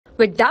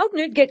With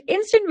Doubtnut, get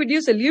instant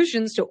video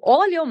solutions to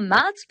all your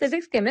maths,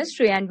 physics,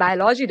 chemistry, and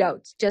biology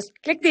doubts. Just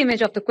click the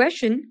image of the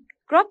question,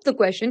 crop the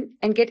question,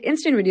 and get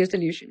instant video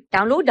solution.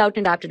 Download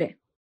Doubtnut app today.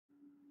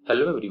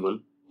 Hello everyone.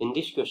 In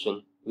this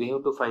question, we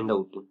have to find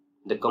out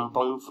the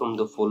compound from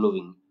the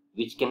following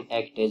which can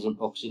act as an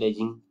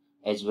oxidizing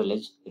as well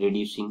as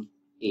reducing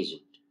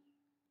agent.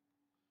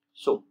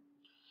 So,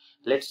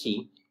 let's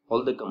see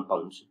all the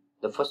compounds.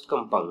 The first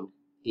compound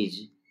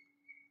is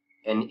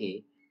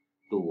Na2O.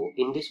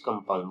 In this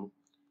compound,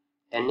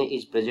 Na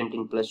is present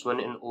in +1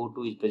 and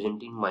O2 is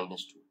present in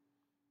 -2.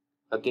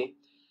 Okay.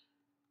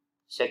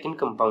 Second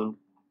compound,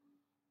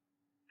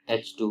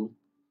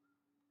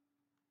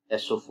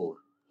 H2SO4,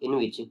 in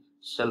which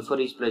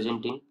sulfur is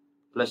present in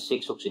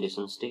 +6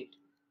 oxidation state.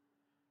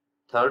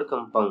 Third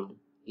compound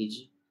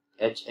is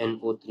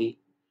HNO3.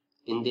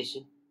 In this,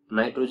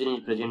 nitrogen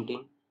is present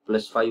in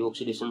 +5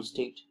 oxidation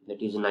state,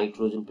 that is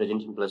nitrogen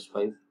present in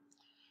 +5.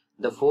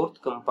 The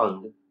fourth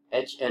compound,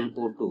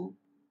 HNO2,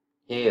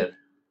 here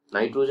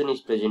nitrogen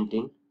is present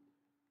in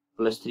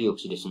 +3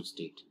 oxidation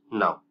state.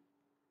 Now,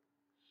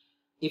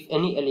 if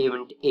any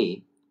element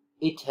A,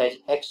 it has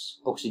X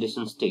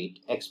oxidation state,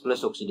 X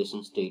plus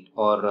oxidation state,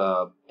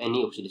 or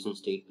any oxidation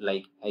state,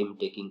 like I am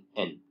taking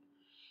N.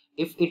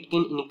 If it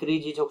can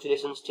increase its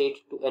oxidation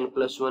state to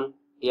N+1,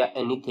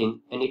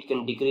 anything, and it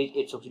can decrease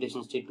its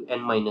oxidation state to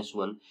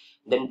N-1,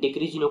 then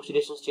decrease in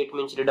oxidation state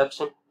means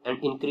reduction,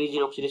 and increase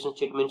in oxidation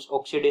state means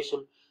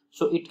oxidation.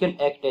 So it can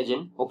act as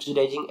an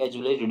oxidizing as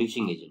well as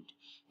reducing agent.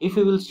 If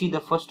we will see the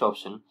first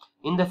option,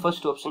 in the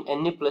first option,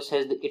 Na plus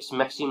has its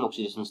maximum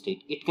oxidation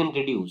state. It can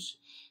reduce.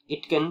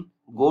 It can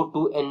go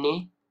to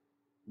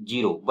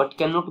Na0, but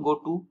cannot go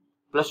to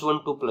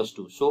 +1 to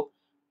 +2. So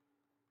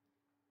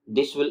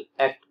this will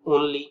act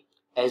only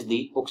as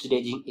the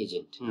oxidizing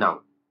agent.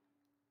 Now,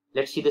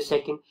 let's see the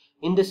second.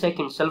 In the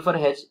second, sulfur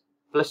has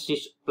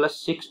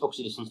 +6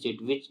 oxidation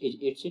state, which is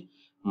its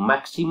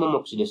maximum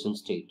oxidation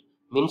state.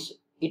 Means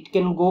it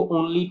can go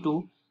only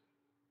to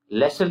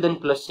lesser than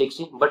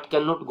 +6, but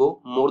cannot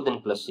go more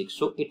than +6.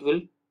 So it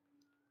will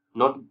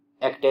not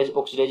act as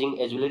oxidizing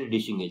as well as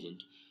reducing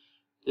agent.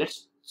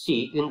 Let's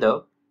see in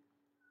the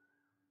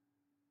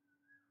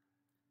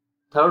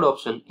third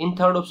option. In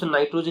third option,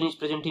 nitrogen is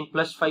present in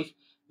 +5,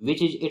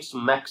 which is its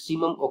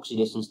maximum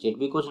oxidation state,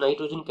 because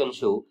nitrogen can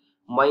show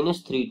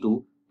 -3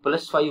 to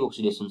 +5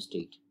 oxidation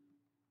state.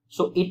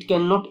 So it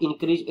cannot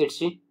increase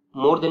its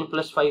more than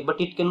 +5,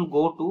 but it can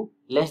go to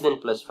less than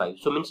 +5.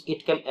 So means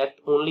it can act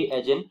only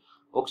as an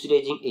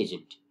oxidizing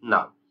agent.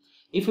 Now,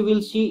 if we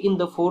will see in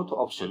the fourth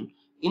option,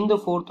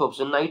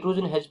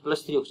 nitrogen has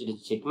 +3 oxidation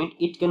state, means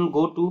it can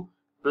go to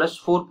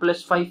 +4,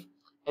 +5,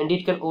 and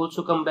it can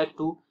also come back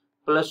to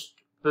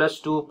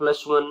 +2,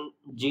 +1,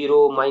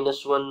 0,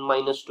 -1,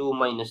 -2,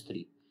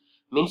 -3.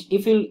 Means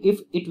if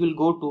it will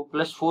go to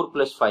 +4,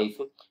 +5,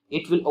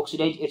 it will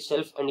oxidize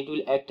itself and it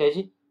will act as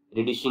a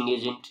reducing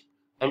agent.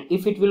 And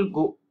if it will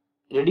go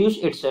reduce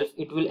itself,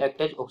 it will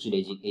act as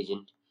oxidizing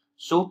agent.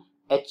 So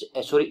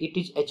it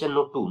is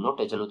HNO2, not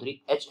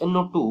HNO3.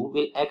 HNO2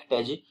 will act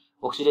as a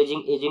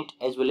oxidizing agent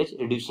as well as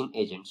reducing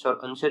agent. So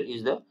our answer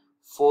is the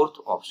fourth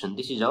option.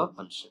 This is our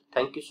answer.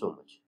 Thank you so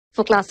much.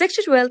 For class 6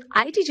 to 12,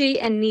 IIT JEE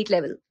and NEET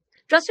level.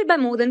 Trusted by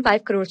more than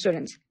 5 crore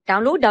students.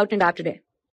 Download Doubtnut app today.